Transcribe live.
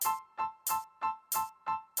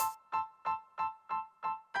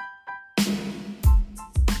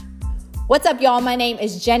What's up, y'all? My name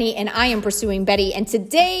is Jenny, and I am pursuing Betty. And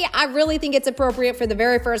today, I really think it's appropriate for the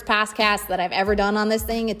very first podcast that I've ever done on this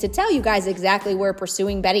thing to tell you guys exactly where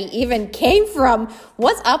pursuing Betty even came from.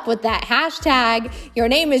 What's up with that hashtag? Your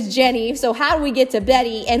name is Jenny, so how do we get to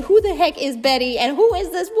Betty? And who the heck is Betty? And who is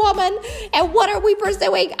this woman? And what are we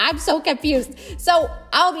pursuing? I'm so confused. So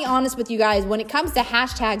I'll be honest with you guys. When it comes to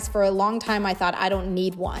hashtags, for a long time, I thought I don't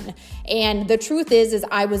need one. And the truth is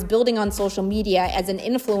I was building on social media as an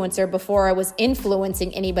influencer before I was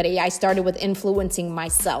influencing anybody. I started with influencing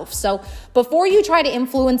myself. So before you try to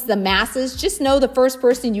influence the masses, just know the first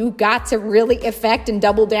person you got to really affect and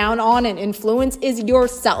double down on and influence is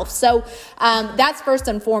yourself. So that's first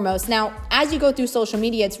and foremost. Now, as you go through social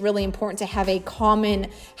media, it's really important to have a common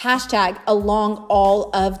hashtag along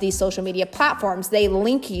all of these social media platforms. They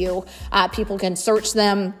link you. People can search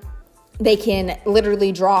them. They can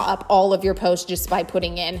literally draw up all of your posts just by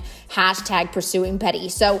putting in hashtag pursuing Betty.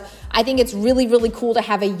 So I think it's really, really cool to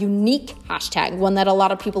have a unique hashtag, one that a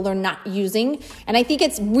lot of people are not using. And I think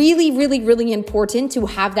it's really, really, really important to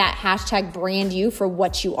have that hashtag brand you for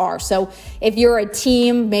what you are. So if you're a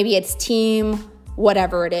team, maybe it's team,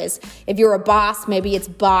 whatever it is. If you're a boss, maybe it's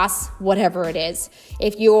boss, whatever it is.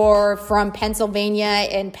 If you're from Pennsylvania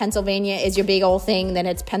and Pennsylvania is your big old thing, then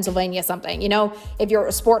it's Pennsylvania something. You know, if you're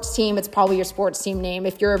a sports team, it's probably your sports team name.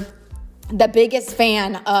 If you're the biggest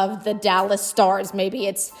fan of the Dallas Stars, maybe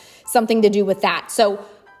it's something to do with that. So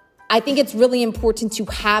I think it's really important to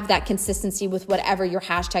have that consistency with whatever your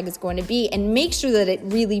hashtag is going to be and make sure that it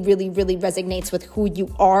really, really, really resonates with who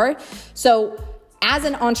you are. So as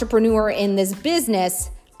an entrepreneur in this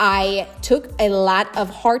business, I took a lot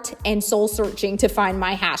of heart and soul searching to find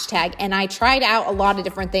my hashtag. And I tried out a lot of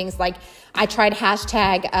different things. Like I tried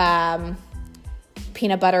hashtag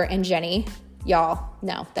peanut butter and Jenny. Y'all,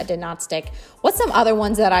 no, that did not stick. What's some other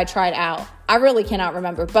ones that I tried out? I really cannot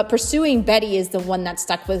remember. But pursuing Betty is the one that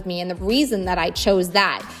stuck with me. And the reason that I chose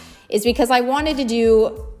that is because I wanted to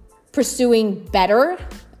do pursuing better.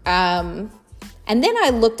 And then I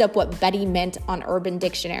looked up what Betty meant on Urban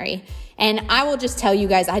Dictionary. And I will just tell you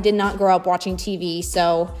guys, I did not grow up watching TV.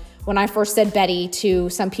 So when I first said Betty to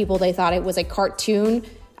some people, they thought it was a cartoon.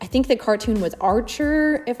 I think the cartoon was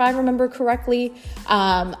Archer, if I remember correctly.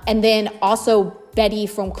 And then also Betty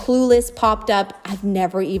from Clueless popped up. I've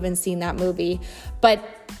never even seen that movie. But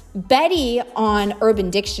Betty on Urban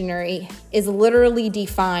Dictionary is literally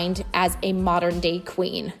defined as a modern day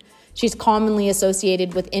queen. She's commonly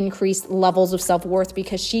associated with increased levels of self-worth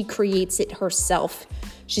because she creates it herself.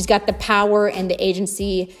 She's got the power and the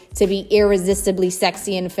agency to be irresistibly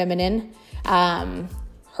sexy and feminine.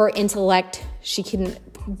 Her intellect, she can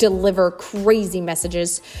deliver crazy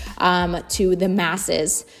messages to the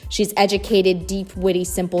masses. She's educated, deep, witty,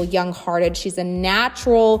 simple, young-hearted. She's a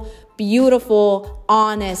natural, beautiful,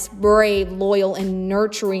 honest, brave, loyal, and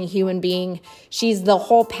nurturing human being. She's the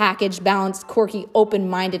whole package, balanced, quirky,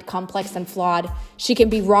 open-minded, complex, and flawed. She can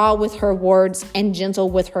be raw with her words and gentle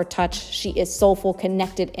with her touch. She is soulful,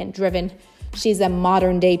 connected, and driven. She's a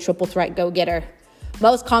modern-day triple threat go-getter.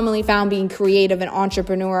 Most commonly found being creative, an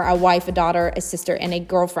entrepreneur, a wife, a daughter, a sister, and a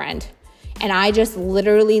girlfriend. And I just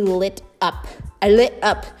literally lit up. I lit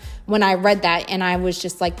up when I read that, and I was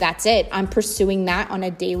just like, that's it. I'm pursuing that on a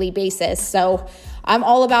daily basis. So I'm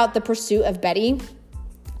all about the pursuit of Betty.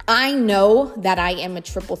 I know that I am a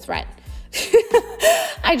triple threat.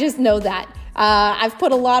 I just know that. I've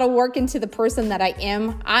put a lot of work into the person that I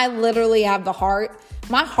am. I literally have the heart.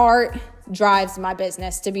 My heart drives my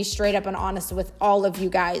business, to be straight up and honest with all of you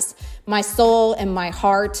guys. My soul and my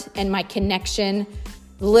heart and my connection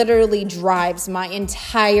literally drives my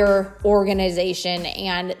entire organization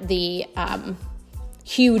and the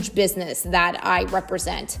huge business that I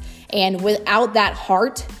represent. And without that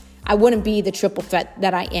heart, I wouldn't be the triple threat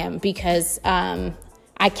that I am because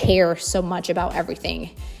I care so much about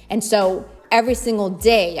everything. And so every single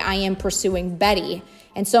day I am pursuing Betty.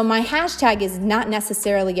 And so my hashtag is not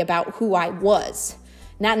necessarily about who I was,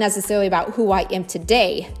 not necessarily about who I am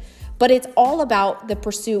today, but it's all about the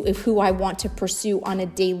pursuit of who I want to pursue on a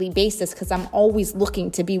daily basis because I'm always looking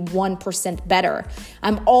to be 1% better.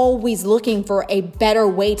 I'm always looking for a better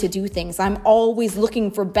way to do things. I'm always looking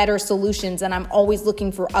for better solutions, and I'm always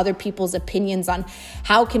looking for other people's opinions on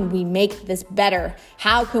how can we make this better?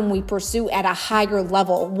 How can we pursue at a higher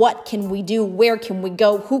level? What can we do? Where can we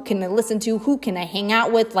go? Who can I listen to? Who can I hang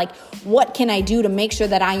out with? Like, what can I do to make sure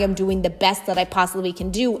that I am doing the best that I possibly can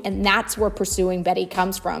do? And that's where pursuing Betty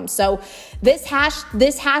comes from. So this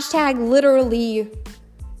hashtag literally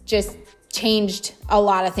just changed a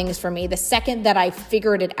lot of things for me. The second that I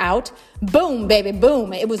figured it out, boom, baby,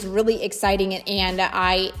 boom. It was really exciting, and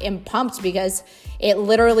I am pumped because it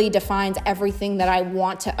literally defines everything that I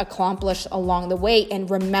want to accomplish along the way. And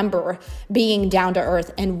remember, being down to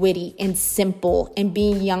earth and witty and simple and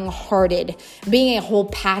being young-hearted, being a whole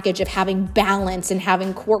package of having balance and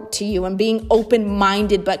having quirk to you and being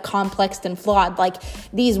open-minded but complex and flawed. Like,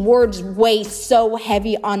 these words weigh so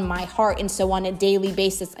heavy on my heart. And so on a daily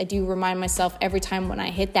basis, I do remind myself every time when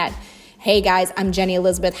I hit that, hey guys, I'm Jenny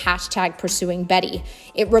Elizabeth, #pursuing Betty.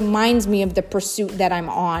 It reminds me of the pursuit that I'm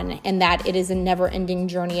on, and that it is a never-ending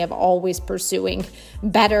journey of always pursuing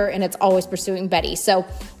better, and it's always pursuing Betty. So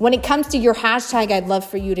when it comes to your hashtag, I'd love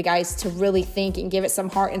for you guys to really think and give it some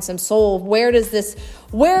heart and some soul. Where is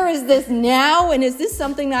this now? And is this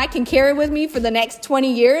something that I can carry with me for the next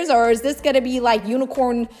 20 years? Or is this going to be like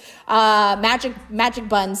unicorn magic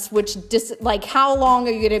buns, which just like, how long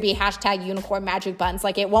are you going to be #unicorn magic buns?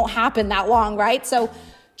 Like, it won't happen that long, right? So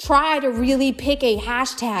try to really pick a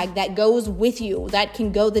hashtag that goes with you, that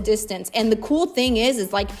can go the distance. And the cool thing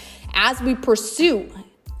is like, as we pursue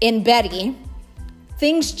in Betty,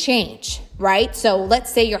 things change, right? So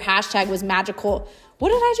let's say your hashtag was magical. What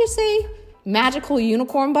did I just say? Magical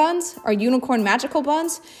unicorn buns or unicorn magical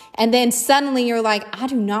buns. And then suddenly you're like, I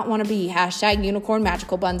do not want to be #unicorn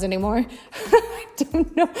magical buns anymore. I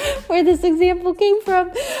don't know where this example came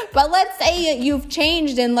from, but let's say you've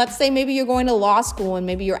changed, and let's say maybe you're going to law school and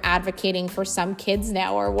maybe you're advocating for some kids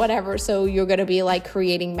now or whatever. So you're going to be like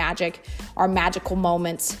creating magic or magical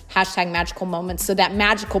moments, #magical moments. So that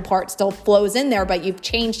magical part still flows in there, but you've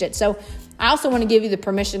changed it. So I also want to give you the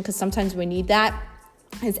permission, because sometimes we need that,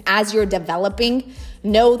 is as you're developing,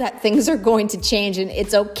 know that things are going to change, and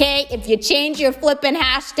it's okay if you change your flipping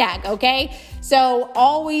hashtag, okay? So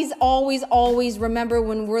always, always, always remember,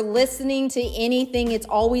 when we're listening to anything, it's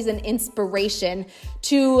always an inspiration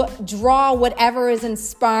to draw whatever is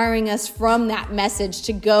inspiring us from that message,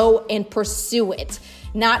 to go and pursue it,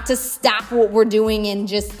 not to stop what we're doing and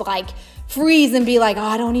just like freeze and be like, oh,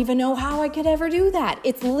 I don't even know how I could ever do that.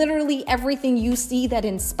 It's literally everything you see that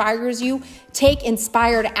inspires you. Take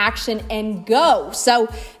inspired action and go. So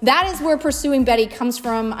that is where Pursuing Betty comes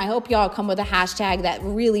from. I hope y'all come with a hashtag that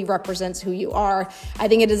really represents who you are. I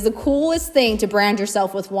think it is the coolest thing to brand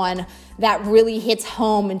yourself with one that really hits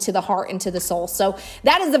home into the heart, into the soul. So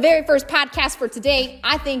that is the very first podcast for today.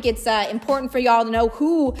 I think it's important for y'all to know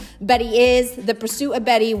who Betty is, the pursuit of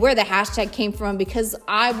Betty, where the hashtag came from, because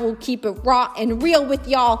I will keep it raw and real with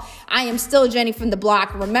y'all. I am still Jenny from the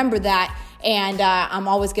block. Remember that. And I'm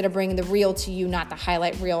always going to bring the real to you, not the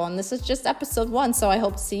highlight reel. And this is just episode 1, so I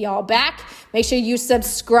hope to see y'all back. Make sure you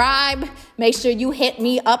subscribe. Make sure you hit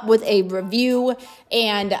me up with a review,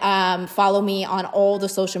 and follow me on all the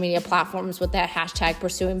social media platforms with that hashtag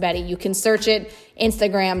Pursuing Betty. You can search it: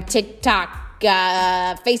 Instagram, TikTok,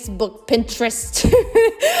 Facebook, Pinterest.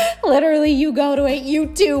 Literally, you go to it,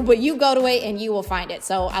 YouTube, but you go to it and you will find it.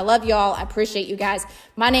 So I love y'all. I appreciate you guys.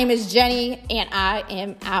 My name is Jenny, and I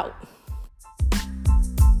am out.